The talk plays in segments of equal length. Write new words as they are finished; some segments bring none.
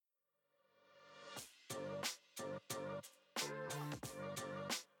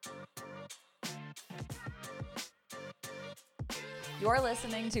You're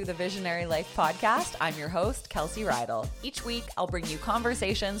listening to the Visionary Life Podcast. I'm your host, Kelsey Rydell. Each week, I'll bring you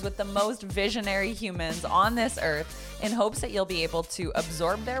conversations with the most visionary humans on this earth in hopes that you'll be able to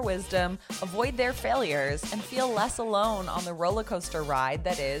absorb their wisdom, avoid their failures, and feel less alone on the roller coaster ride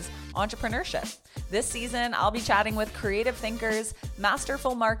that is entrepreneurship. This season, I'll be chatting with creative thinkers,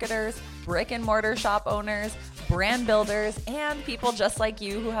 masterful marketers, brick and mortar shop owners, brand builders, and people just like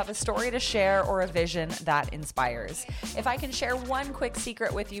you who have a story to share or a vision that inspires. If I can share one quick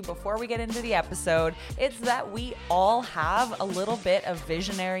secret with you before we get into the episode, it's that we all have a little bit of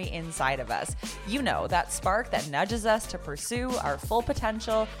visionary inside of us. You know, that spark that nudges us to pursue our full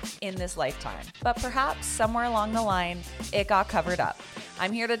potential in this lifetime. But perhaps somewhere along the line, it got covered up.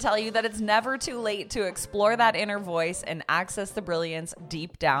 I'm here to tell you that it's never too late to explore that inner voice and access the brilliance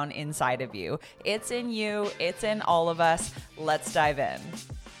deep down inside of you. It's in you. It's in all of us. Let's dive in.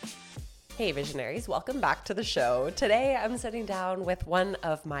 Hey visionaries, welcome back to the show. Today I'm sitting down with one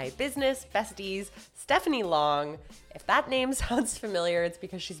of my business besties, Stephanie Long. If that name sounds familiar, it's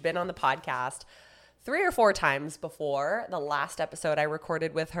because she's been on the podcast 3 or 4 times before. The last episode I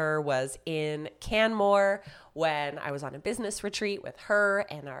recorded with her was in Canmore when I was on a business retreat with her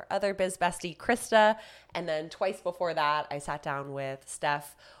and our other biz bestie, Krista. And then twice before that, I sat down with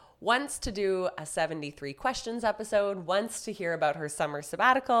Steph once to do a 73 questions episode, once to hear about her summer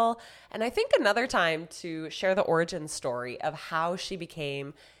sabbatical, and I think another time to share the origin story of how she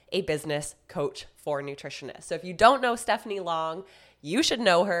became a business coach for nutritionists. So if you don't know Stephanie Long, you should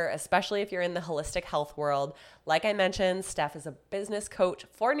know her, especially if you're in the holistic health world. Like I mentioned, Steph is a business coach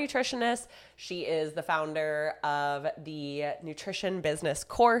for nutritionists. She is the founder of the Nutrition Business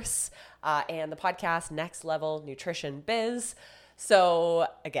course and the podcast Next Level Nutrition Biz. So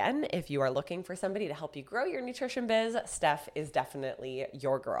again, if you are looking for somebody to help you grow your nutrition biz, Steph is definitely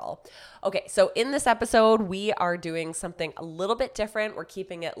your girl. Okay, so in this episode, we are doing something a little bit different. We're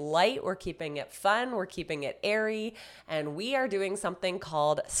keeping it light, we're keeping it fun, we're keeping it airy, and we are doing something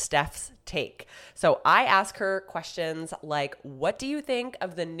called Steph's Take. So I ask her questions like, what do you think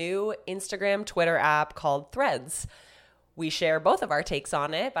of the new Instagram, Twitter app called Threads? We share both of our takes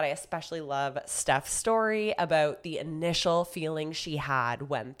on it, but I especially love Steph's story about the initial feeling she had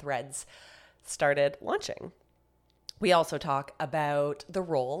when Threads started launching. We also talk about the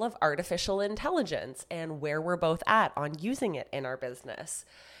role of artificial intelligence and where we're both at on using it in our business.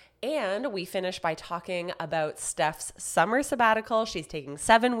 And we finish by talking about Steph's summer sabbatical. She's taking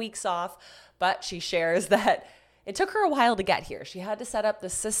 7 weeks off, but she shares that it took her a while to get here. She had to set up the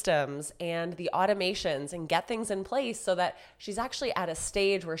systems and the automations and get things in place so that she's actually at a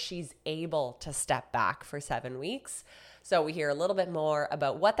stage where she's able to step back for 7 weeks. So we hear a little bit more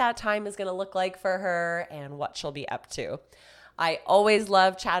about what that time is going to look like for her and what she'll be up to. I always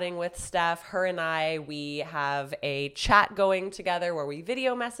love chatting with Steph. Her and I, we have a chat going together where we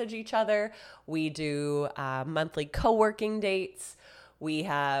video message each other. We do monthly co-working dates. We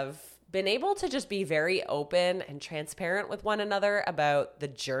have been able to just be very open and transparent with one another about the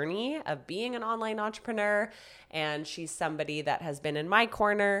journey of being an online entrepreneur. And she's somebody that has been in my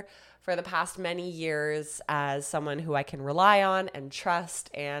corner for the past many years as someone who I can rely on and trust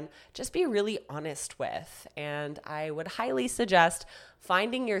and just be really honest with. And I would highly suggest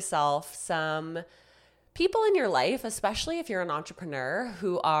finding yourself some people in your life, especially if you're an entrepreneur,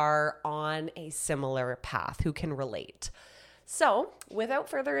 who are on a similar path, who can relate. So without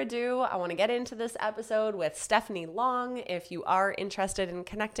further ado, I want to get into this episode with Stephanie Long. If you are interested in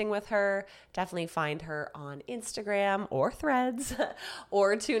connecting with her, definitely find her on Instagram or Threads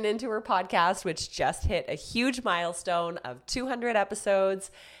or tune into her podcast, which just hit a huge milestone of 200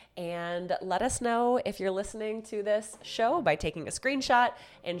 episodes. And let us know if you're listening to this show by taking a screenshot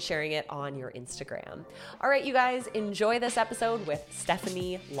and sharing it on your Instagram. All right, you guys, enjoy this episode with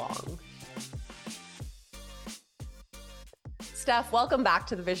Stephanie Long. Steph, welcome back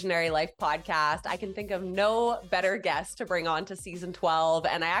to the Visionary Life Podcast. I can think of no better guest to bring on to season 12.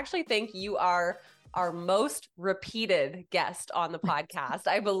 And I actually think you are our most repeated guest on the podcast.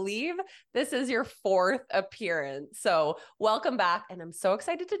 I believe this is your 4th appearance. So welcome back. And I'm so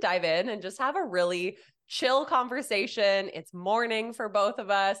excited to dive in and just have a really chill conversation. It's morning for both of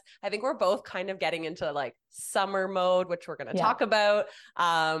us. I think we're both kind of getting into like summer mode, which we're going to talk about.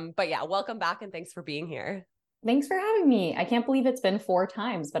 But yeah, welcome back and thanks for being here. Thanks for having me. I can't believe it's been 4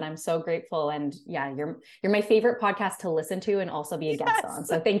 times, but I'm so grateful. And yeah, you're my favorite podcast to listen to and also be a guest on.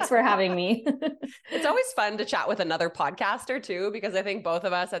 So thanks for having me. It's always fun to chat with another podcaster too, because I think both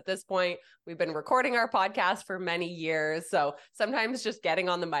of us at this point, we've been recording our podcast for many years. So sometimes just getting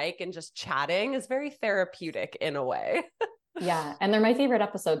on the mic and just chatting is very therapeutic in a way. Yeah. And they're my favorite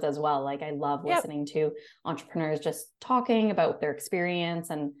episodes as well. Like I love Yep. listening to entrepreneurs just talking about their experience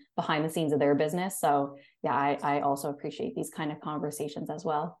and behind the scenes of their business. So yeah, I also appreciate these kind of conversations as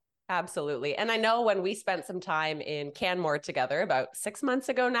well. Absolutely. And I know when we spent some time in Canmore together about 6 months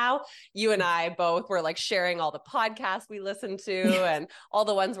ago now, you and I both were like sharing all the podcasts we listened to and all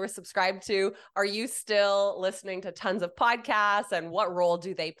the ones we're subscribed to. Are you still listening to tons of podcasts, and what role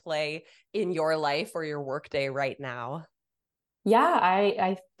do they play in your life or your workday right now? Yeah,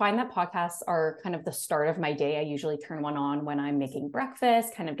 I find that podcasts are kind of the start of my day. I usually turn one on when I'm making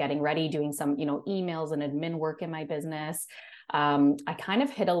breakfast, kind of getting ready, doing some, emails and admin work in my business. I kind of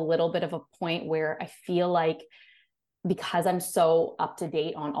hit a little bit of a point where I feel like because I'm so up to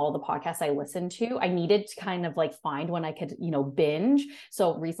date on all the podcasts I listen to, I needed to kind of like find when I could, binge.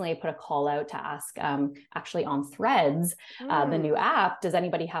 So recently I put a call out to ask actually on Threads, the new app, does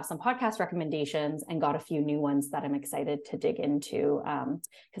anybody have some podcast recommendations, and got a few new ones that I'm excited to dig into.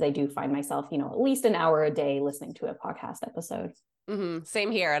 Because I do find myself, at least an hour a day listening to a podcast episode. Mm-hmm.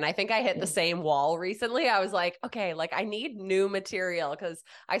 Same here. And I think I hit the same wall recently. I was like, okay, like I need new material because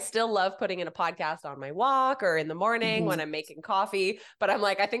I still love putting in a podcast on my walk or in the morning when I'm making coffee. But I'm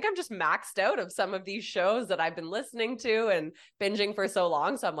like, I think I'm just maxed out of some of these shows that I've been listening to and binging for so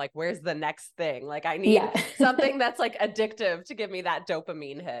long. So I'm like, where's the next thing? Like I need something that's like addictive to give me that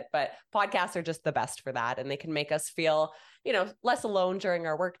dopamine hit. But podcasts are just the best for that. And they can make us feel, less alone during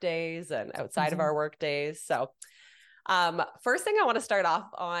our work days and outside of our work days. So first thing I want to start off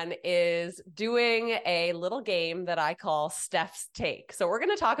on is doing a little game that I call Steph's Take. So we're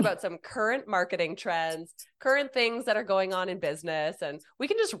going to talk about some current marketing trends, current things that are going on in business, and we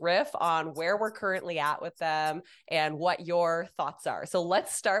can just riff on where we're currently at with them and what your thoughts are. So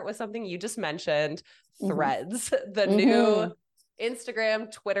let's start with something you just mentioned, Threads, the new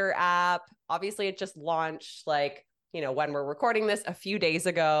Instagram, Twitter app. Obviously, it just launched when we're recording this a few days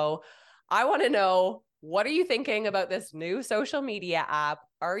ago. I want to know, what are you thinking about this new social media app?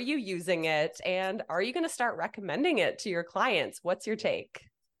 Are you using it? And are you going to start recommending it to your clients? What's your take?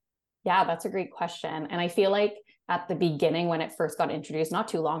 Yeah, that's a great question. And I feel like at the beginning, when it first got introduced, not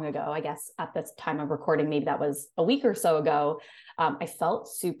too long ago, I guess at this time of recording, maybe that was a week or so ago, I felt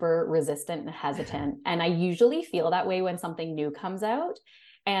super resistant and hesitant. And I usually feel that way when something new comes out.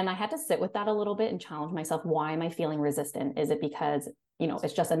 And I had to sit with that a little bit and challenge myself. Why am I feeling resistant? Is it because,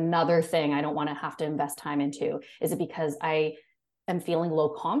 it's just another thing I don't want to have to invest time into? Is it because I am feeling low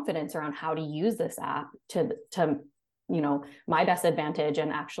confidence around how to use this app to my best advantage?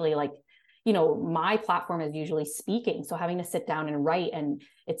 And actually, my platform is usually speaking. So having to sit down and write, and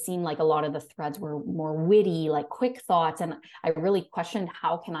it seemed like a lot of the threads were more witty, like quick thoughts. And I really questioned,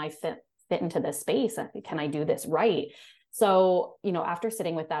 how can I fit into this space? Can I do this right? So, after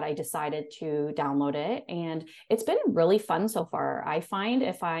sitting with that, I decided to download it, and it's been really fun so far. I find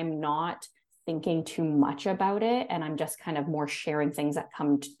if I'm not thinking too much about it and I'm just kind of more sharing things that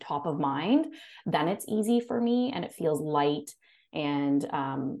come to top of mind, then it's easy for me and it feels light and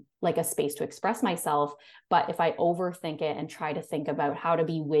like a space to express myself. But if I overthink it and try to think about how to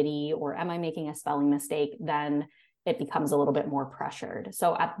be witty, or am I making a spelling mistake, then it becomes a little bit more pressured.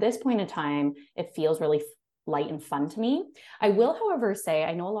 So at this point in time, it feels really light and fun to me. I will, however, say,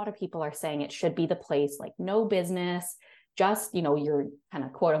 I know a lot of people are saying it should be the place, like no business, just, your kind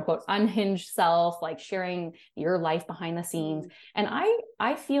of quote unquote unhinged self, like sharing your life behind the scenes. And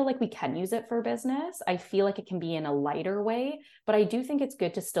I feel like we can use it for business. I feel like it can be in a lighter way, but I do think it's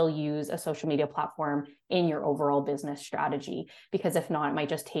good to still use a social media platform in your overall business strategy, because if not, it might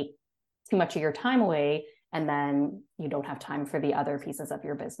just take too much of your time away, and then you don't have time for the other pieces of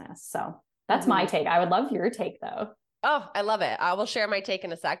your business. So that's my take. I would love your take though. Oh, I love it. I will share my take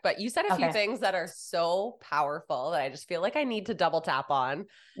in a sec, but you said a few things that are so powerful that I just feel like I need to double tap on.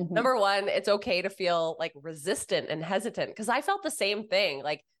 Number one, it's okay to feel like resistant and hesitant, because I felt the same thing.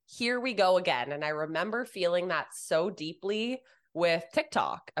 Like, here we go again. And I remember feeling that so deeply with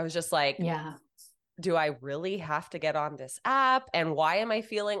TikTok. I was just like, do I really have to get on this app? And why am I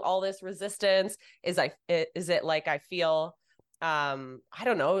feeling all this resistance? Is it like I feel I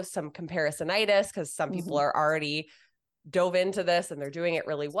don't know, some comparisonitis because some people are already dove into this and they're doing it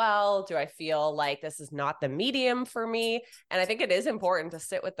really well? Do I feel like this is not the medium for me? And I think it is important to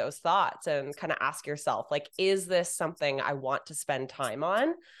sit with those thoughts and kind of ask yourself, like, is this something I want to spend time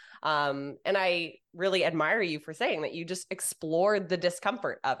on? And I really admire you for saying that you just explored the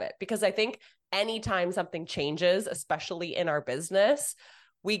discomfort of it, because I think anytime something changes, especially in our business,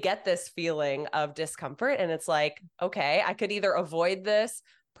 we get this feeling of discomfort, and it's like, okay, I could either avoid this,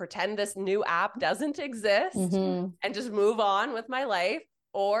 pretend this new app doesn't exist, and just move on with my life,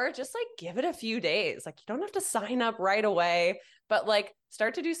 or just like give it a few days. Like you don't have to sign up right away, but like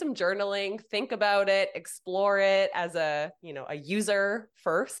start to do some journaling, think about it, explore it as a, you know, a user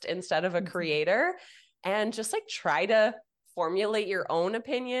first instead of a creator, and just like try to formulate your own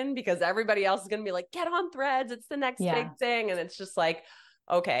opinion, because everybody else is going to be like, get on Threads, it's the next big thing. And it's just like,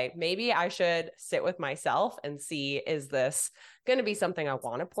 okay, maybe I should sit with myself and see, is this going to be something I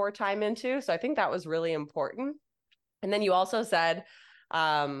want to pour time into? So I think that was really important. And then you also said,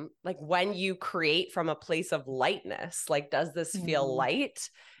 like when you create from a place of lightness, like, does this feel light?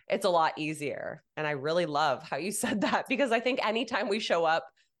 It's a lot easier. And I really love how you said that, because I think anytime we show up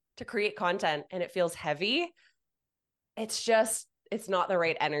to create content and it feels heavy, it's not the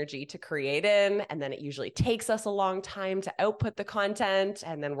right energy to create in. And then it usually takes us a long time to output the content.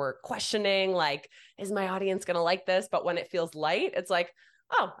 And then we're questioning, like, is my audience going to like this? But when it feels light, it's like,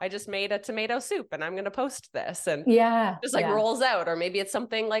 oh, I just made a tomato soup and I'm going to post this. And just like rolls out. Or maybe it's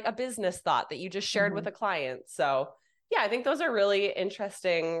something like a business thought that you just shared with a client. So yeah, I think those are really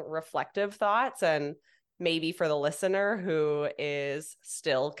interesting, reflective thoughts. And maybe for the listener who is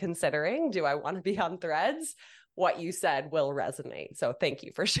still considering, do I want to be on Threads? What you said will resonate. So thank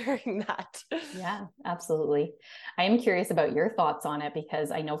you for sharing that. Yeah, absolutely. I am curious about your thoughts on it,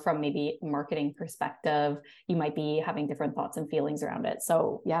 because I know from maybe marketing perspective, you might be having different thoughts and feelings around it.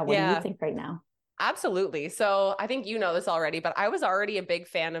 So yeah, what do you think right now? Absolutely. So I think you know this already, but I was already a big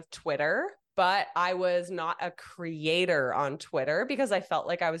fan of Twitter, but I was not a creator on Twitter because I felt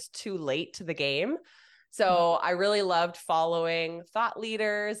like I was too late to the game. So I really loved following thought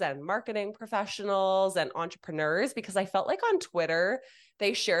leaders and marketing professionals and entrepreneurs, because I felt like on Twitter,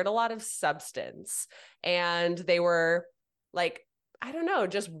 they shared a lot of substance, and they were like, I don't know,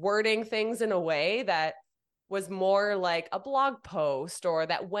 just wording things in a way that was more like a blog post, or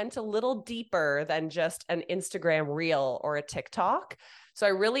that went a little deeper than just an Instagram reel or a TikTok. So I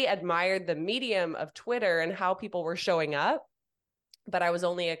really admired the medium of Twitter and how people were showing up, but I was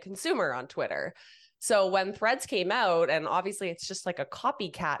only a consumer on Twitter. So when Threads came out, and obviously it's just like a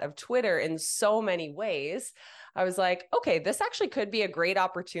copycat of Twitter in so many ways, I was like, okay, this actually could be a great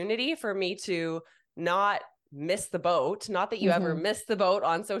opportunity for me to not miss the boat. Not that you ever miss the boat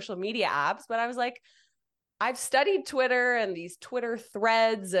on social media apps, but I was like, I've studied Twitter and these Twitter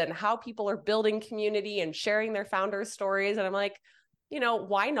threads and how people are building community and sharing their founders' stories. And I'm like, you know,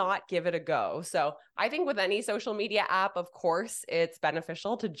 why not give it a go? So I think with any social media app, of course, it's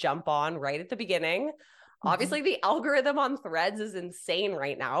beneficial to jump on right at the beginning. Obviously, the algorithm on Threads is insane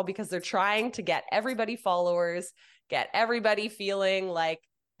right now, because they're trying to get everybody followers, get everybody feeling like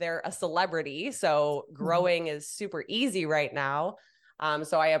they're a celebrity. So growing is super easy right now.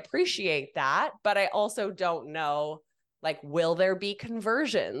 So I appreciate that, but I also don't know, like, will there be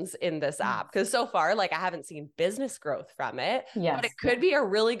conversions in this app? Because so far, like, I haven't seen business growth from it, but it could be a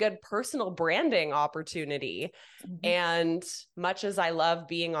really good personal branding opportunity. And much as I love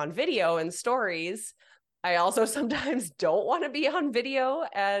being on video and stories, I also sometimes don't want to be on video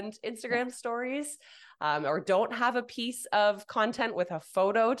and Instagram stories, or don't have a piece of content with a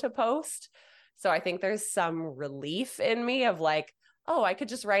photo to post. So I think there's some relief in me of like, oh, I could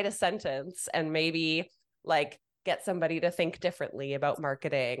just write a sentence and maybe like get somebody to think differently about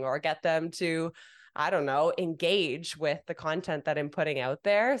marketing, or get them to, I don't know, engage with the content that I'm putting out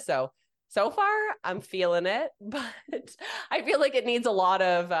there. So far I'm feeling it, but I feel like it needs a lot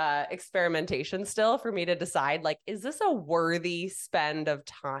of experimentation still for me to decide, like, is this a worthy spend of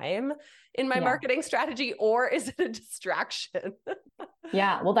time in my marketing strategy, or is it a distraction?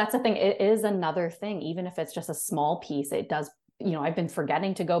 Yeah, well, that's the thing. It is another thing, even if it's just a small piece, it does, you know, I've been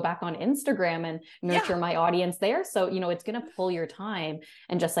forgetting to go back on Instagram and nurture my audience there. So, you know, it's going to pull your time.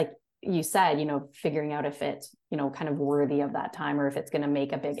 And just like you said, you know, figuring out if it's, you know, kind of worthy of that time, or if it's going to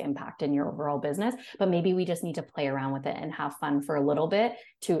make a big impact in your overall business. But maybe we just need to play around with it and have fun for a little bit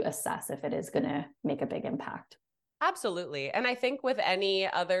to assess if it is going to make a big impact. Absolutely. And I think with any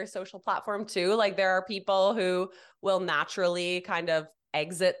other social platform too, like there are people who will naturally kind of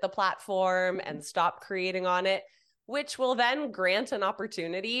exit the platform and stop creating on it, which will then grant an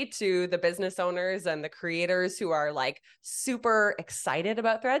opportunity to the business owners and the creators who are like super excited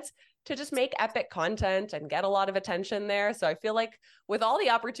about Threads to just make epic content and get a lot of attention there. So I feel like with all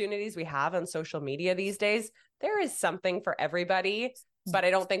the opportunities we have on social media these days, there is something for everybody, but I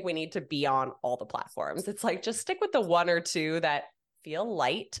don't think we need to be on all the platforms. It's like, just stick with the one or two that feel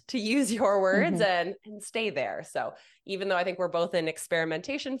light, to use your words, and stay there. So even though I think we're both in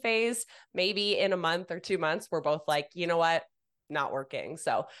experimentation phase, maybe in a month or 2 months, we're both like, you know what, not working.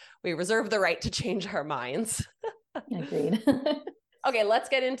 So we reserve the right to change our minds. Agreed. Okay, let's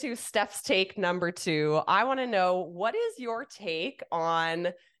get into Steph's take number 2. I want to know, what is your take on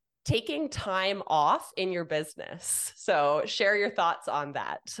taking time off in your business? So share your thoughts on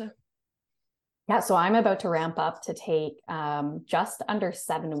that. Yeah, so I'm about to ramp up to take just under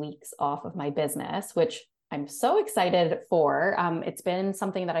 7 weeks off of my business, which I'm so excited for. It's been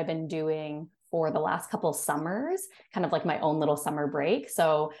something that I've been doing for the last couple summers, kind of like my own little summer break.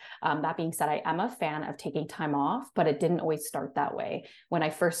 So that being said, I am a fan of taking time off, but it didn't always start that way. When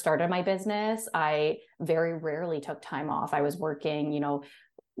I first started my business, I very rarely took time off. I was working,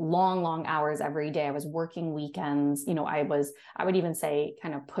 long hours every day. I was working weekends. I would even say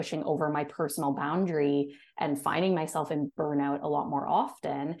kind of pushing over my personal boundary and finding myself in burnout a lot more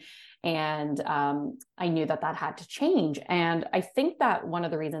often. And I knew that had to change. And I think that one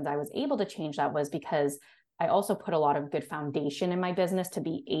of the reasons I was able to change that was because I also put a lot of good foundation in my business to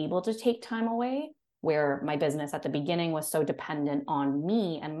be able to take time away, where my business at the beginning was so dependent on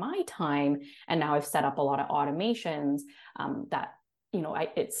me and my time. And now I've set up a lot of automations that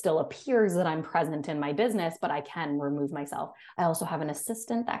it still appears that I'm present in my business, but I can remove myself. I also have an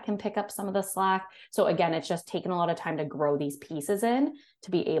assistant that can pick up some of the slack. So again, it's just taken a lot of time to grow these pieces in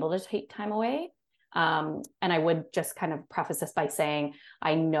to be able to take time away. And I would just kind of preface this by saying,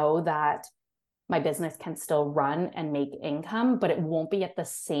 I know that my business can still run and make income, but it won't be at the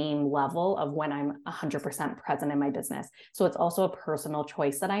same level of when I'm 100% present in my business. So it's also a personal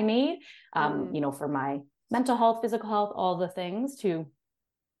choice that I made, for my mental health, physical health, all the things, to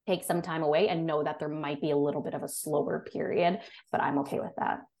take some time away and know that there might be a little bit of a slower period, but I'm okay with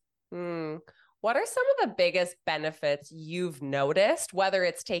that. What are some of the biggest benefits you've noticed, whether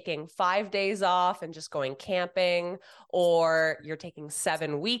it's taking 5 days off and just going camping, or you're taking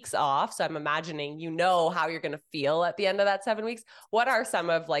 7 weeks off? So I'm imagining how you're going to feel at the end of that 7 weeks. What are some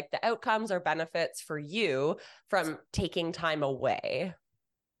of the outcomes or benefits for you from taking time away?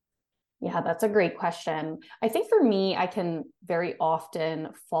 Yeah, that's a great question. I think for me, I can very often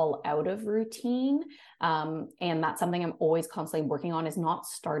fall out of routine. And that's something I'm always constantly working on, is not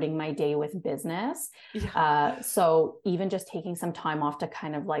starting my day with business. Yeah. So even just taking some time off to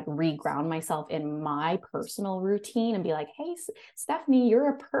kind of reground myself in my personal routine and be like, hey, Stephanie, you're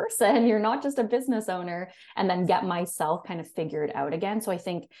a person, you're not just a business owner, and then get myself kind of figured out again. So I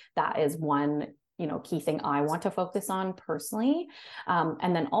think that is one key thing I want to focus on personally.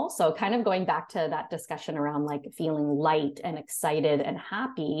 And then also kind of going back to that discussion around feeling light and excited and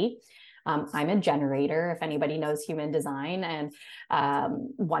happy. I'm a generator, if anybody knows human design. And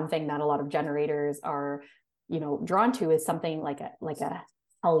one thing that a lot of generators are, drawn to is something like a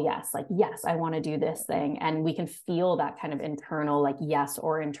hell yes, yes, I want to do this thing. And we can feel that kind of internal yes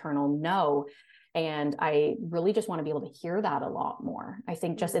or internal no. And I really just want to be able to hear that a lot more. I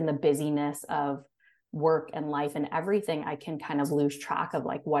think just in the busyness of work and life and everything, I can kind of lose track of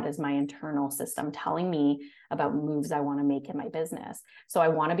what is my internal system telling me about moves I want to make in my business. So I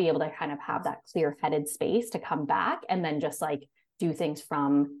want to be able to kind of have that clear-headed space to come back and then just do things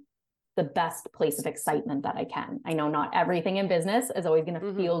from the best place of excitement that I can. I know not everything in business is always going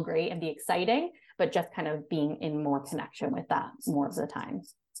to feel great and be exciting, but just kind of being in more connection with that more of the time.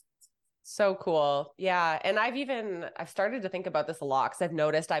 So cool. Yeah. And I've started to think about this a lot, because I've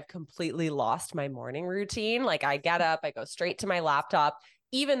noticed I've completely lost my morning routine. I get up, I go straight to my laptop,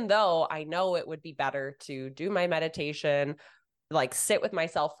 even though I know it would be better to do my meditation, sit with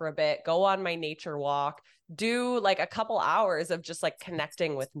myself for a bit, go on my nature walk, do a couple hours of just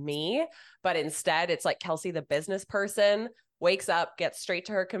connecting with me. But instead it's Kelsey, the business person, wakes up, gets straight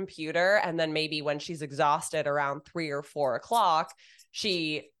to her computer. And then maybe when she's exhausted around 3 or 4 o'clock,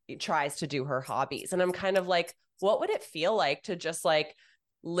 she tries to do her hobbies. And I'm kind of what would it feel like to just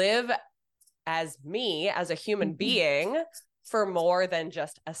live as me, as a human being, for more than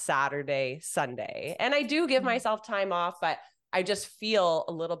just a Saturday, Sunday? And I do give myself time off, but I just feel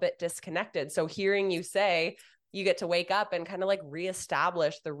a little bit disconnected. So hearing you say you get to wake up and kind of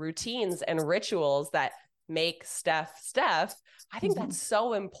reestablish the routines and rituals that make Steph, I think that's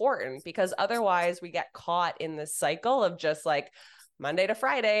so important, because otherwise we get caught in this cycle of just Monday to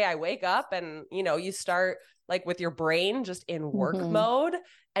Friday, I wake up and, you start with your brain just in work mode,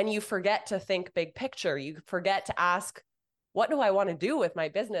 and you forget to think big picture. You forget to ask, what do I want to do with my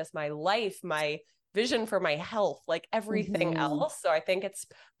business, my life, my vision for my health, everything else. So I think it's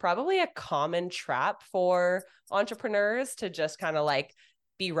probably a common trap for entrepreneurs to just kind of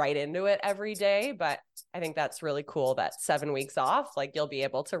be right into it every day. But I think that's really cool that 7 weeks off, you'll be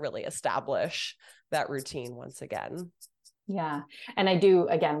able to really establish that routine once again. Yeah. And I do,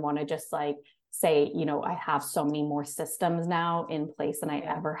 again, want to just say, I have so many more systems now in place than I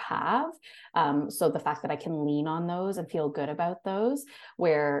ever have. So the fact that I can lean on those and feel good about those,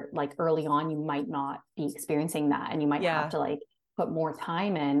 where like early on, you might not be experiencing that and you might have to like put more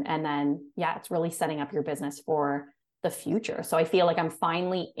time in. And then, it's really setting up your business for the future. So I feel like I'm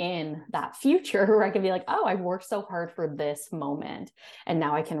finally in that future where I can be like, oh, I've worked so hard for this moment. And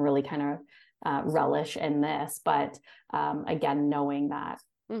now I can really kind of relish in this. But again, knowing that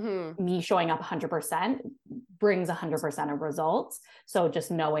me showing up 100% brings 100% of results. So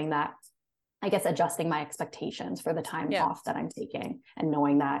just knowing that, I guess, adjusting my expectations for the time off that I'm taking and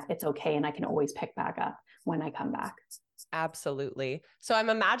knowing that it's okay and I can always pick back up when I come back. Absolutely. So I'm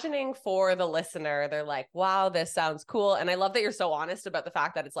imagining for the listener, they're like, wow, this sounds cool. And I love that you're so honest about the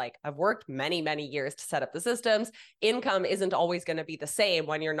fact that it's like, I've worked many, many years to set up the systems. Income isn't always going to be the same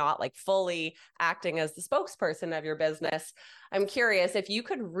when you're not like fully acting as the spokesperson of your business. I'm curious if you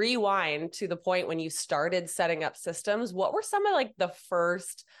could rewind to the point when you started setting up systems, what were some of like the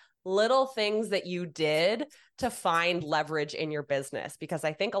first little things that you did to find leverage in your business? Because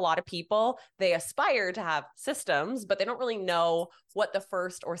I think a lot of people, they aspire to have systems, but they don't really know what the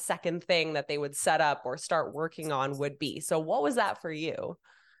first or second thing that they would set up or start working on would be. So what was that for you?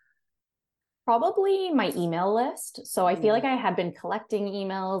 Probably my email list. So I feel like I had been collecting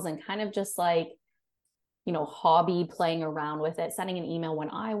emails and kind of just like, hobby playing around with it, sending an email when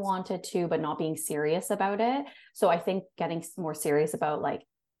I wanted to, but not being serious about it. So I think getting more serious about like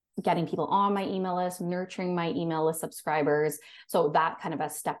getting people on my email list, nurturing my email list subscribers. So that kind of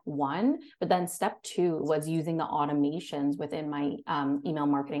as step one. But then step two was using the automations within my email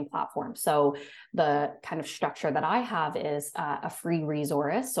marketing platform. So the kind of structure that I have is a free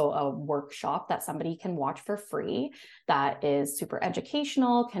resource. So a workshop that somebody can watch for free that is super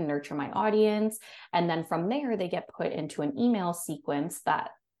educational, can nurture my audience. And then from there, they get put into an email sequence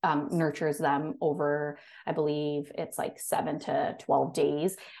that nurtures them over, I believe it's like 7 to 12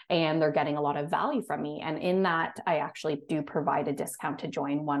 days, and they're getting a lot of value from me. And in that, I actually do provide a discount to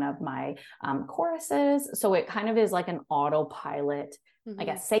join one of my courses. So it kind of is like an autopilot, I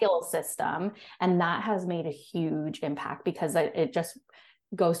guess, sales system. And that has made a huge impact because it just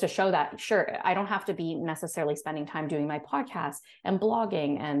goes to show that, sure, I don't have to be necessarily spending time doing my podcast and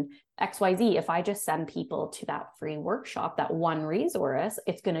blogging and XYZ. If I just send people to that free workshop, that one resource,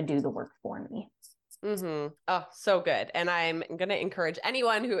 it's going to do the work for me. Oh, so good. And I'm going to encourage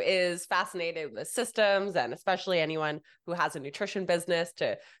anyone who is fascinated with systems, and especially anyone who has a nutrition business,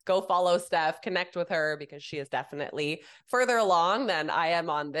 to go follow Steph, connect with her, because she is definitely further along than I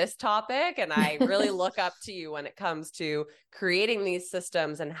am on this topic. And I really look up to you when it comes to creating these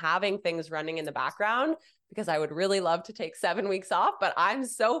systems and having things running in the background, because I would really love to take 7 weeks off, but I'm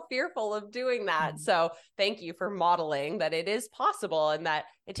so fearful of doing that. So thank you for modeling that it is possible and that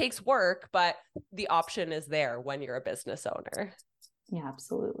it takes work, but the option is there when you're a business owner. Yeah,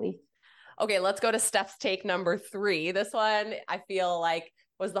 absolutely. Okay, let's go to Steph's take number 3. This one I feel like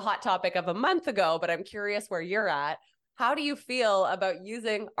was the hot topic of a month ago, but I'm curious where you're at. How do you feel about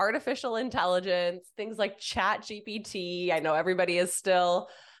using artificial intelligence, things like Chat GPT? I know everybody is still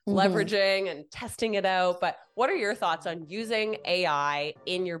leveraging and testing it out, but what are your thoughts on using AI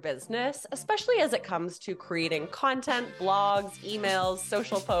in your business, especially as it comes to creating content, blogs, emails,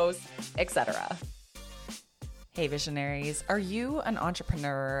 social posts, etc.? Hey visionaries, are you an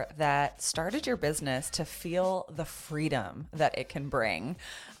entrepreneur that started your business to feel the freedom that it can bring?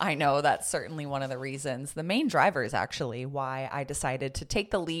 I know that's certainly one of the reasons, the main drivers actually, why I decided to take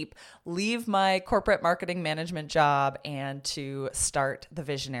the leap, leave my corporate marketing management job, and to start the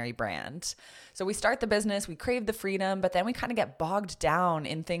Visionary brand. So we start the business, we crave the freedom, but then we kind of get bogged down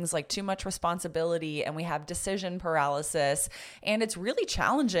in things like too much responsibility, and we have decision paralysis. And it's really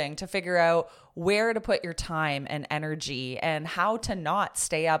challenging to figure out where to put your time and energy and how to not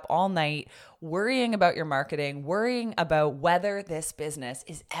stay up all night worrying about your marketing, worrying about whether this business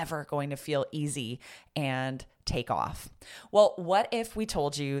is ever going to feel easy and take off. Well, what if we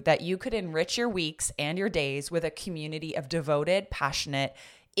told you that you could enrich your weeks and your days with a community of devoted, passionate,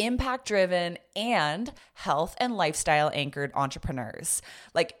 impact-driven, and health and lifestyle anchored entrepreneurs?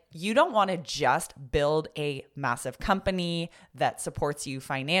 Like, you don't want to just build a massive company that supports you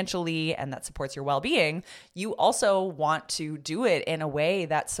financially and that supports your well-being. You also want to do it in a way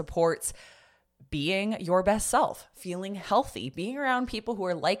that supports being your best self, feeling healthy, being around people who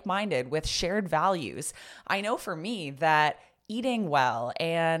are like-minded with shared values. I know for me that eating well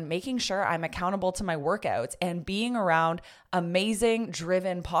and making sure I'm accountable to my workouts and being around amazing,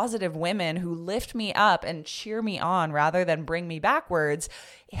 driven, positive women who lift me up and cheer me on rather than bring me backwards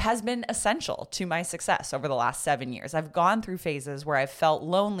has been essential to my success over the last 7 years. I've gone through phases where I've felt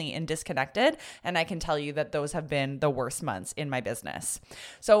lonely and disconnected, and I can tell you that those have been the worst months in my business.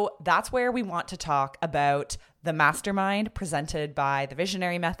 So that's where we want to talk about the mastermind presented by the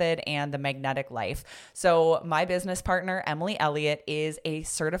Visionary Method and the Magnetic Life. So my business partner, Emily Elliott, is a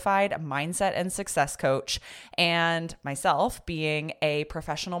certified mindset and success coach, and myself being a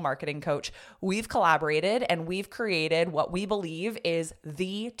professional marketing coach, we've collaborated and we've created what we believe is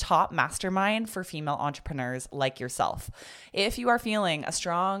the top mastermind for female entrepreneurs like yourself. If you are feeling a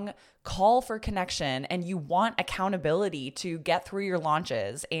strong call for connection and you want accountability to get through your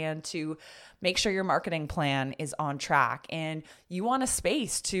launches and to make sure your marketing plan is on track, and you want a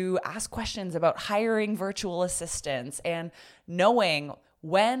space to ask questions about hiring virtual assistants and knowing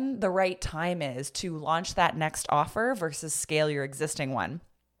when the right time is to launch that next offer versus scale your existing one,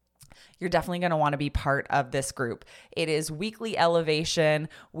 you're definitely going to want to be part of this group. It is weekly elevation.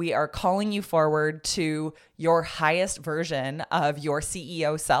 We are calling you forward to your highest version of your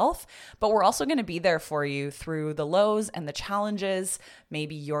CEO self, but we're also going to be there for you through the lows and the challenges.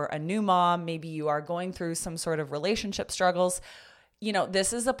 Maybe you're a new mom. Maybe you are going through some sort of relationship struggles. You know,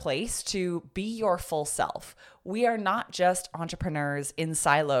 this is a place to be your full self. We are not just entrepreneurs in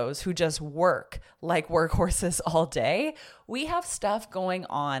silos who just work like workhorses all day. We have stuff going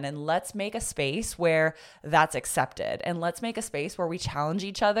on, and let's make a space where that's accepted. And let's make a space where we challenge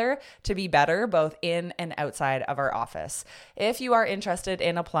each other to be better, both in and outside of our office. If you are interested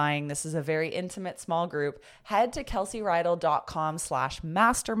in applying, this is a very intimate small group. Head to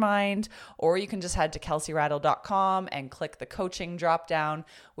kelseyridle.com/mastermind, or you can just head to kelseyridle.com and click the coaching drop down.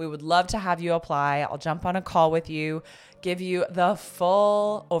 We would love to have you apply. I'll jump on a call with you, give you the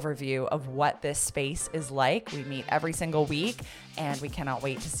full overview of what this space is like. We meet every single week, and we cannot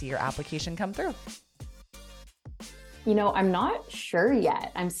wait to see your application come through. You know, I'm not sure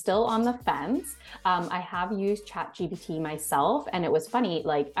yet. I'm still on the fence. I have used Chat GPT myself, and it was funny.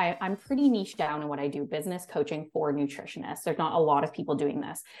 Like I'm pretty niche down in what I do, business coaching for nutritionists. There's not a lot of people doing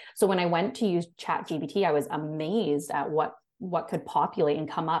this. So when I went to use Chat GPT, I was amazed at what could populate and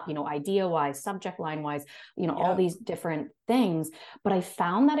come up, you know, idea wise, subject line wise, you know, all these different things. But I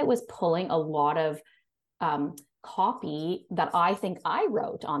found that it was pulling a lot of copy that I think I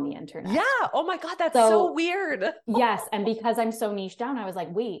wrote on the internet. Yeah. Oh my God. That's so weird. Yes. And because I'm so niche down, I was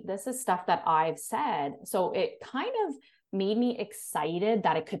like, wait, this is stuff that I've said. So it kind of made me excited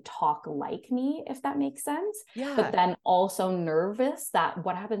that it could talk like me, if that makes sense. Yeah. But then also nervous that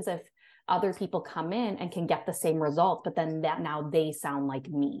what happens if other people come in and can get the same result, but then that now they sound like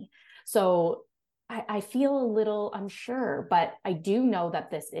me. So I feel a little unsure, but I do know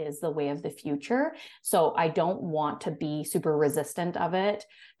that this is the way of the future. So I don't want to be super resistant of it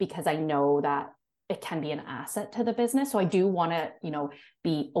because I know that it can be an asset to the business. So I do want to, you know,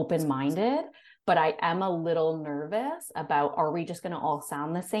 be open-minded, but I am a little nervous about, are we just going to all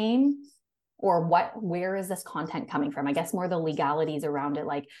sound the same? Or where is this content coming from? I guess more the legalities around it.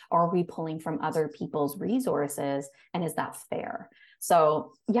 Like, are we pulling from other people's resources? And is that fair?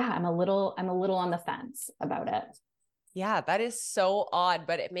 So yeah, I'm a little on the fence about it. Yeah, that is so odd,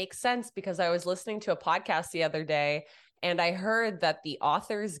 but it makes sense because I was listening to a podcast the other day and I heard that the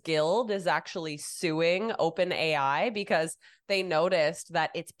Authors Guild is actually suing OpenAI because they noticed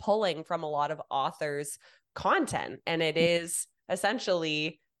that it's pulling from a lot of authors' content, and it is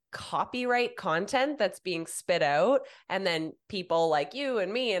essentially copyright content that's being spit out, and then people like you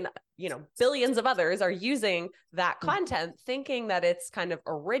and me and, you know, billions of others are using that content thinking that it's kind of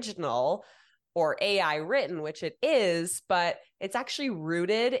original or AI written, which it is, but it's actually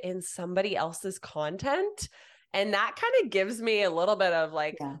rooted in somebody else's content. And that kind of gives me a little bit of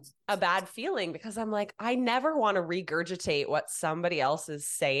like a bad feeling because I'm like, I never want to regurgitate what somebody else is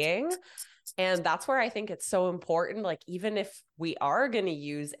saying. And that's where I think it's so important. Like, even if we are going to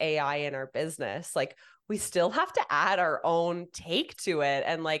use AI in our business, like we still have to add our own take to it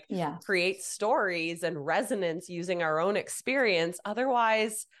and like create stories and resonance using our own experience.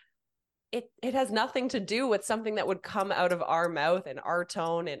 Otherwise, it has nothing to do with something that would come out of our mouth and our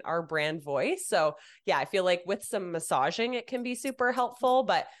tone and our brand voice. So yeah, I feel like with some massaging, it can be super helpful,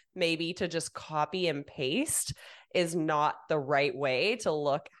 but maybe to just copy and paste is not the right way to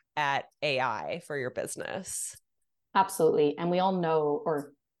look at AI for your business. Absolutely. And we all know,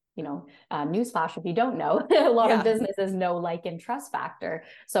 or, you know, newsflash, if you don't know, a lot of businesses know like and trust factor.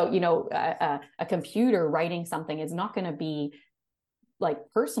 So, you know, a computer writing something is not going to be like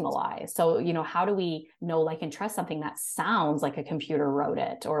personalized. So, how do we know, like, and trust something that sounds like a computer wrote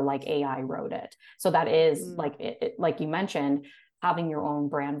it or like AI wrote it? So that is like, like you mentioned, having your own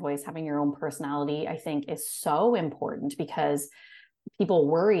brand voice, having your own personality, I think is so important, because people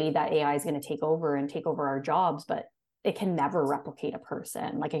worry that AI is going to take over our jobs, but it can never replicate a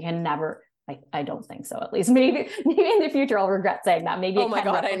person. Like it can never, I don't think so, at least. Maybe in the future I'll regret saying that. Maybe oh my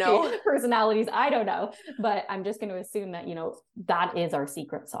God, I know personalities. I don't know. But I'm just going to assume that, that is our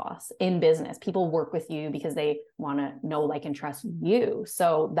secret sauce in business. People work with you because they want to know, like, and trust you.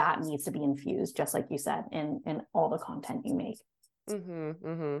 So that needs to be infused, just like you said, in all the content you make.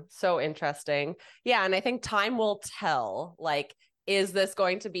 So interesting. Yeah. And I think time will tell, like, is this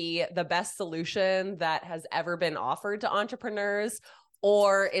going to be the best solution that has ever been offered to entrepreneurs?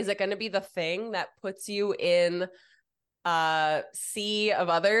 Or is it going to be the thing that puts you in a sea of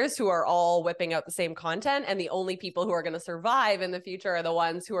others who are all whipping out the same content, and the only people who are going to survive in the future are the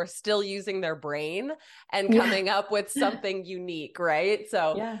ones who are still using their brain and coming up with something unique, right?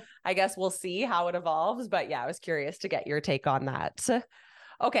 So I guess we'll see how it evolves. But yeah, I was curious to get your take on that.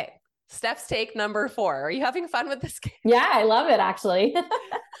 Okay. Steph's take number 4. Are you having fun with this game? Yeah, I love it, actually.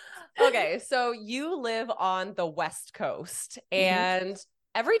 Okay, so you live on the West Coast, and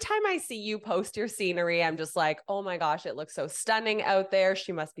every time I see you post your scenery, I'm just like, oh my gosh, it looks so stunning out there.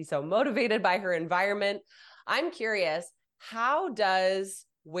 She must be so motivated by her environment. I'm curious, how does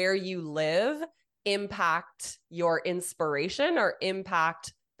where you live impact your inspiration or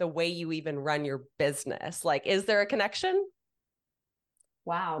impact the way you even run your business? Like, is there a connection?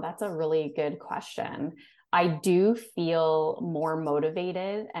 Wow, that's a really good question. I do feel more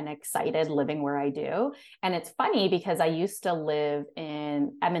motivated and excited living where I do. And it's funny because I used to live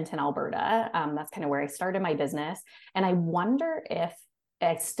in Edmonton, Alberta. That's kind of where I started my business. And I wonder if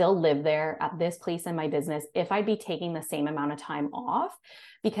I still live there at this place in my business, if I'd be taking the same amount of time off,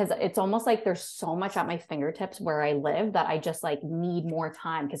 because it's almost like there's so much at my fingertips where I live that I just like need more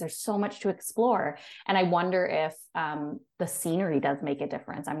time because there's so much to explore. And I wonder if the scenery does make a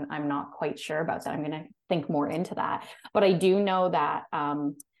difference. I'm not quite sure about that. I'm going to think more into that. But I do know that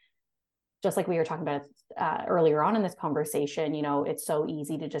just like we were talking about earlier on in this conversation, it's so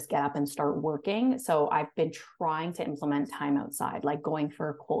easy to just get up and start working. So I've been trying to implement time outside, like going for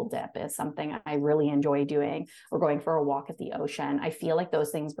a cold dip is something I really enjoy doing, or going for a walk at the ocean. I feel like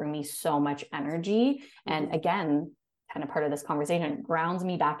those things bring me so much energy. And again, kind of part of this conversation, grounds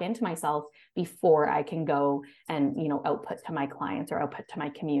me back into myself before I can go and, output to my clients or output to my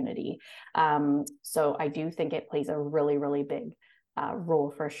community. So I do think it plays a really, really big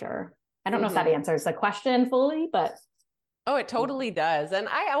role for sure. I don't know if that answers the question fully, but. Oh, it totally does. And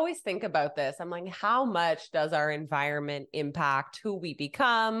I always think about this. I'm like, how much does our environment impact who we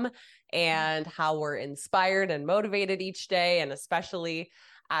become and how we're inspired and motivated each day, and especially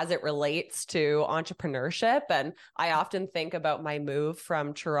as it relates to entrepreneurship? And I often think about my move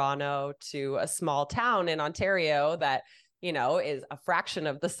from Toronto to a small town in Ontario that, is a fraction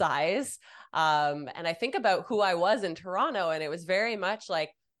of the size. And I think about who I was in Toronto, and it was very much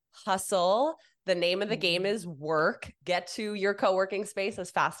like, hustle. The name of the game is work. Get to your co-working space as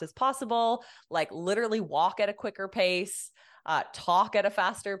fast as possible. Like literally walk at a quicker pace, talk at a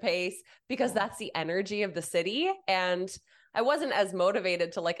faster pace, because that's the energy of the city. And I wasn't as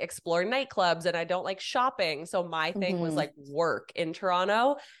motivated to like explore nightclubs, and I don't like shopping. So my thing was like work in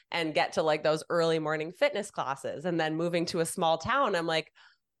Toronto and get to like those early morning fitness classes. And then moving to a small town, I'm like,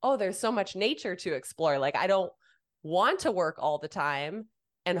 oh, there's so much nature to explore. Like I don't want to work all the time.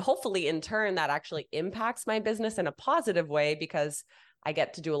 And hopefully in turn, that actually impacts my business in a positive way, because I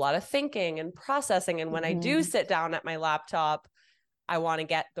get to do a lot of thinking and processing. And when I do sit down at my laptop, I want to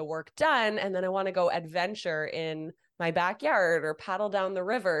get the work done. And then I want to go adventure in my backyard or paddle down the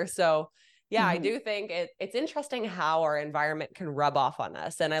river. So yeah, I do think it's interesting how our environment can rub off on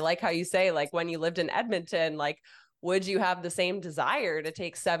us. And I like how you say, like, when you lived in Edmonton, like, would you have the same desire to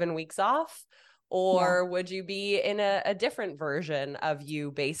take 7 weeks off? Or would you be in a different version of you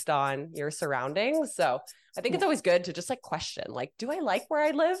based on your surroundings? So I think it's always good to just like question, like, do I like where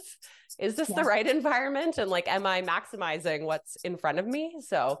I live? Is this the right environment? And like, am I maximizing what's in front of me?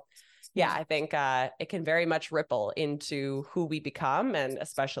 So yeah, I think it can very much ripple into who we become, and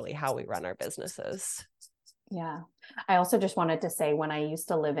especially how we run our businesses. Yeah. I also just wanted to say, when I used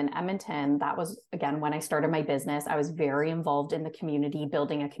to live in Edmonton, that was, again, when I started my business, I was very involved in the community,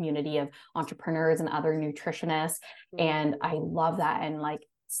 building a community of entrepreneurs and other nutritionists. And I love that. And like,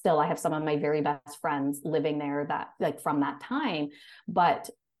 still, I have some of my very best friends living there that like from that time, but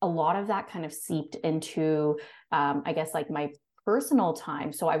a lot of that kind of seeped into, I guess, like my personal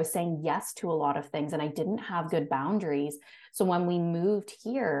time. So I was saying yes to a lot of things and I didn't have good boundaries. So when we moved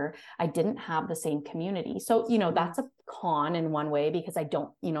here, I didn't have the same community. So, that's a con in one way because I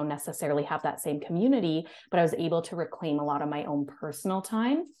don't, necessarily have that same community, but I was able to reclaim a lot of my own personal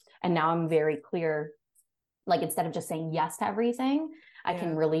time. And now I'm very clear, like, instead of just saying yes to everything, I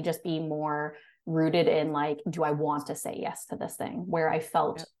can really just be more rooted in like, do I want to say yes to this thing, where I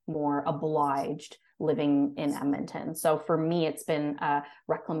felt more obliged living in Edmonton. So for me, it's been a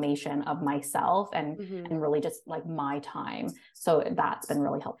reclamation of myself and really just like my time. So that's been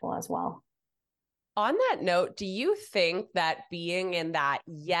really helpful as well. On that note, do you think that being in that,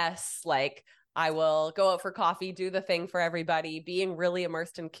 yes, like I will go out for coffee, do the thing for everybody, being really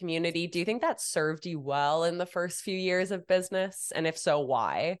immersed in community, do you think that served you well in the first few years of business? And if so,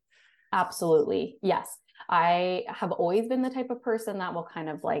 why? Absolutely. Yes. I have always been the type of person that will kind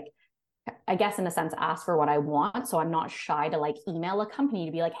of like, I guess in a sense, ask for what I want. So I'm not shy to like email a company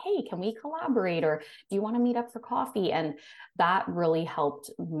to be like, hey, can we collaborate? Or do you want to meet up for coffee? And that really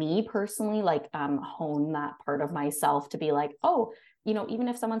helped me personally, like hone that part of myself to be like, oh, even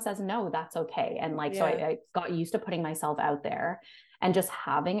if someone says no, that's okay. And like, so I got used to putting myself out there, and just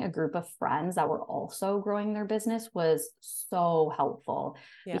having a group of friends that were also growing their business was so helpful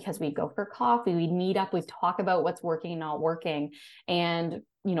because we'd go for coffee, we'd meet up, we'd talk about what's working, not working. And,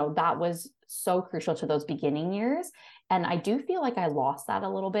 that was so crucial to those beginning years. And I do feel like I lost that a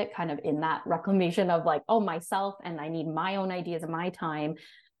little bit kind of in that reclamation of like, oh, myself, and I need my own ideas of my time.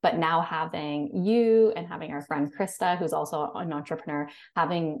 But now having you and having our friend Krista, who's also an entrepreneur,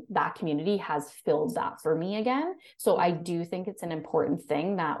 having that community has filled that for me again. So I do think it's an important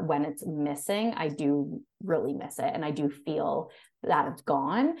thing that when it's missing, I do really miss it. And I do feel that it's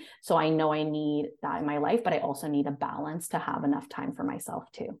gone. So I know I need that in my life, but I also need a balance to have enough time for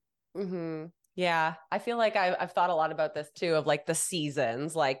myself too. Mm-hmm. Yeah. I feel like I've thought a lot about this too, of like the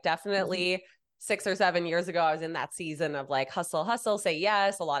seasons, like definitely 6 or 7 years ago, I was in that season of like hustle, say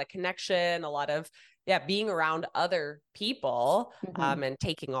yes, a lot of connection, a lot of, being around other people and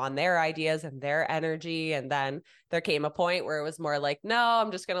taking on their ideas and their energy. And then there came a point where it was more like, no,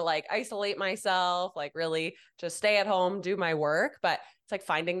 I'm just going to like isolate myself, like really just stay at home, do my work. But it's like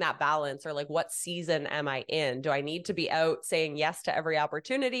finding that balance, or like, what season am I in? Do I need to be out saying yes to every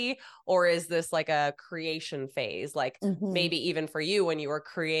opportunity? Or is this like a creation phase? Like maybe even for you, when you were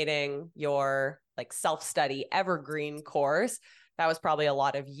creating your like self-study evergreen course, that was probably a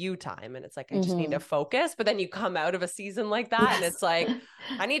lot of you time. And it's like, I just need to focus. But then you come out of a season like that and it's like,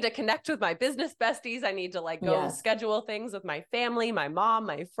 I need to connect with my business besties. I need to like go schedule things with my family, my mom,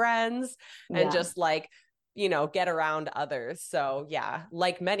 my friends, and just like, get around others. So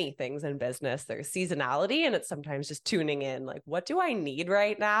like many things in business, there's seasonality, and it's sometimes just tuning in, like, what do I need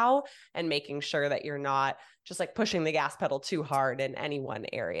right now? And making sure that you're not just like pushing the gas pedal too hard in any one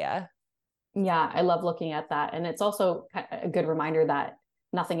area. Yeah, I love looking at that. And it's also a good reminder that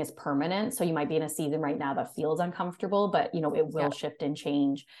nothing is permanent. So you might be in a season right now that feels uncomfortable, but it will shift and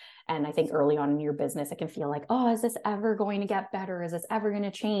change. And I think early on in your business, it can feel like, oh, is this ever going to get better? Is this ever going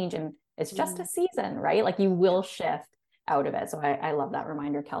to change? And it's just a season, right? Like you will shift out of it. So I love that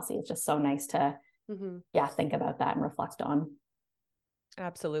reminder, Kelsey. It's just so nice to, think about that and reflect on.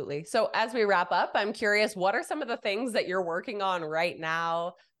 Absolutely. So as we wrap up, I'm curious, what are some of the things that you're working on right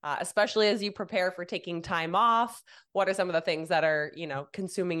now, especially as you prepare for taking time off? What are some of the things that are,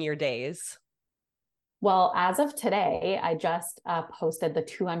 consuming your days? Well, as of today, I just posted the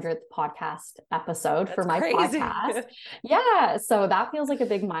 200th podcast episode for my podcast. Yeah. So that feels like a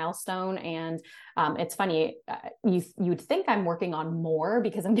big milestone. And it's funny, you'd think I'm working on more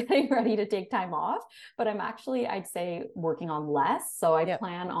because I'm getting ready to take time off, but I'm actually, I'd say, working on less. So I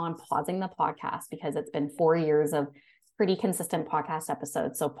plan on pausing the podcast because it's been 4 years of pretty consistent podcast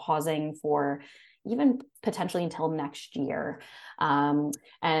episodes. So pausing for even potentially until next year. And,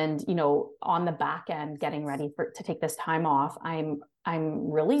 on the back end, getting ready to take this time off, I'm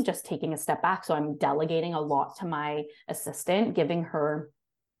really just taking a step back. So I'm delegating a lot to my assistant, giving her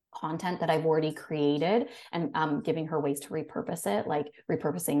content that I've already created and giving her ways to repurpose it, like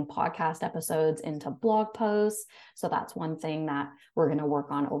repurposing podcast episodes into blog posts. So that's one thing that we're going to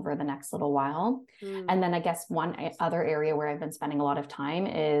work on over the next little while. And then I guess one other area where I've been spending a lot of time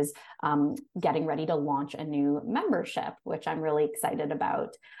is getting ready to launch a new membership, which I'm really excited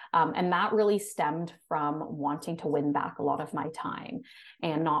about. And that really stemmed from wanting to win back a lot of my time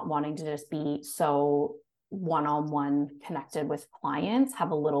and not wanting to just be so one-on-one connected with clients,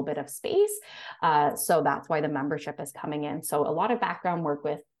 have a little bit of space. So that's why the membership is coming in. So a lot of background work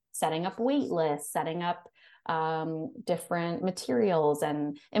with setting up wait lists, setting up different materials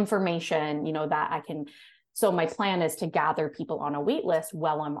and information, that I can So my plan is to gather people on a wait list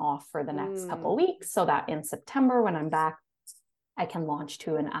while I'm off for the next couple of weeks, so that in September when I'm back, I can launch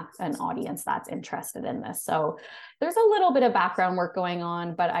to an audience that's interested in this. So there's a little bit of background work going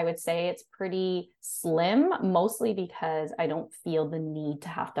on, but I would say it's pretty slim, mostly because I don't feel the need to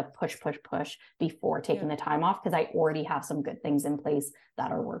have to push before taking the time off, because I already have some good things in place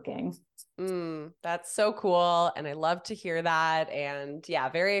that are working. That's so cool. And I love to hear that. And yeah,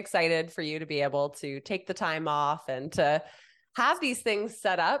 very excited for you to be able to take the time off and to have these things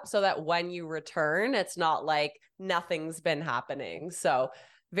set up so that when you return, it's not like nothing's been happening. So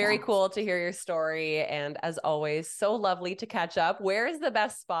very cool to hear your story. And as always, so lovely to catch up. Where is the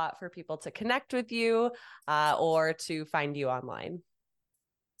best spot for people to connect with you or to find you online?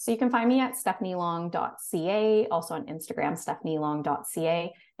 So you can find me at stephanielong.ca, also on Instagram,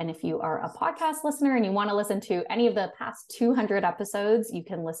 stephanielong.ca. And if you are a podcast listener and you want to listen to any of the past 200 episodes, you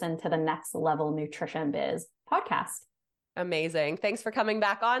can listen to the Next Level Nutrition Biz podcast. Amazing. Thanks for coming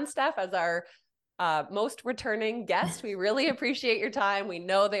back on, Steph, as our most returning guest. We really appreciate your time. We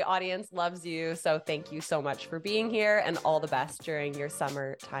know the audience loves you. So thank you so much for being here, and all the best during your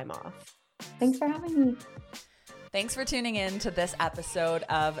summer time off. Thanks for having me. Thanks for tuning in to this episode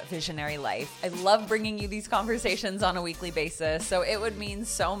of Visionary Life. I love bringing you these conversations on a weekly basis, so it would mean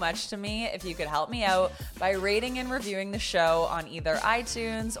so much to me if you could help me out by rating and reviewing the show on either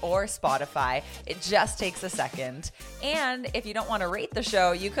iTunes or Spotify. It just takes a second. And if you don't want to rate the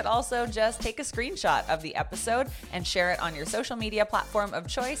show, you could also just take a screenshot of the episode and share it on your social media platform of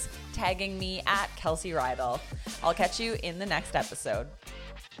choice, tagging me at Kelsey Rydell. I'll catch you in the next episode.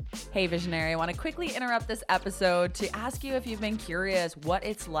 Hey Visionary, I want to quickly interrupt this episode to ask you if you've been curious what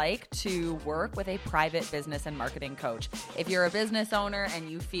it's like to work with a private business and marketing coach. If you're a business owner and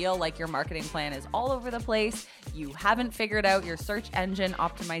you feel like your marketing plan is all over the place, you haven't figured out your search engine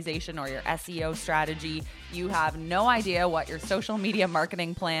optimization or your SEO strategy, you have no idea what your social media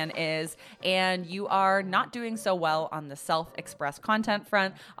marketing plan is, and you are not doing so well on the self-express content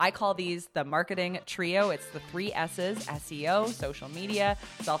front. I call these the marketing trio. It's the 3 S's: SEO, social media,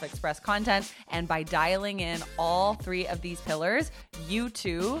 self-express content. And by dialing in all 3 of these pillars, you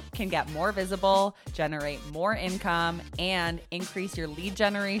too can get more visible, generate more income, and increase your lead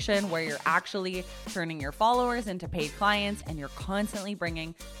generation, where you're actually turning your followers into paid clients and you're constantly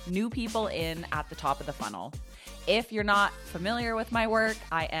bringing new people in at the top of the funnel. If you're not familiar with my work,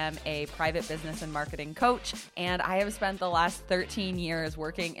 I am a private business and marketing coach, and I have spent the last 13 years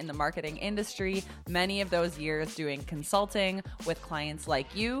working in the marketing industry, many of those years doing consulting with clients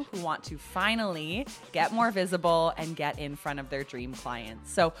like you who want to finally get more visible and get in front of their dream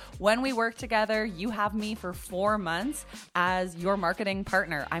clients. So when we work together, you have me for 4 months as your marketing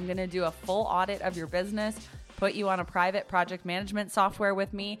partner. I'm going to do a full audit of your business, put you on a private project management software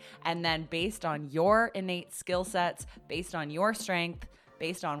with me, and then based on your innate skill sets, based on your strength,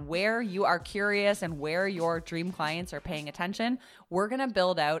 based on where you are curious and where your dream clients are paying attention, we're going to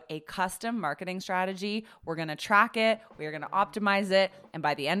build out a custom marketing strategy. We're going to track it. We're going to optimize it. And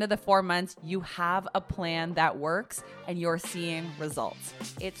by the end of the 4 months, you have a plan that works and you're seeing results.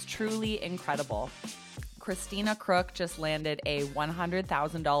 It's truly incredible. Christina Crook just landed a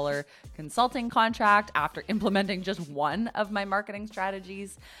 $100,000 consulting contract after implementing just one of my marketing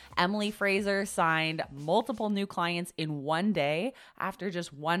strategies. Emily Fraser signed multiple new clients in one day after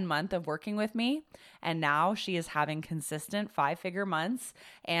just 1 month of working with me. And now she is having consistent 5-figure months.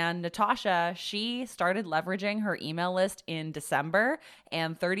 And Natasha, she started leveraging her email list in December.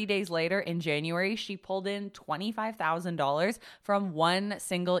 And 30 days later in January, she pulled in $25,000 from one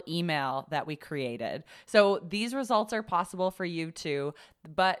single email that we created. So these results are possible for you too,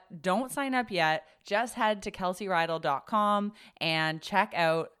 but don't sign up yet. Just head to kelseyrydell.com and check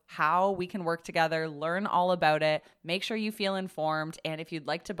out how we can work together, learn all about it, make sure you feel informed. And if you'd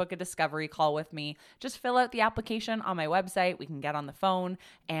like to book a discovery call with me, just fill out the application on my website. We can get on the phone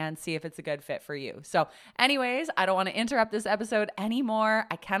and see if it's a good fit for you. So anyways, I don't want to interrupt this episode anymore.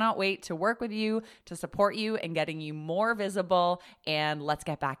 I cannot wait to work with you, to support you in getting you more visible. And let's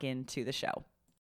get back into the show.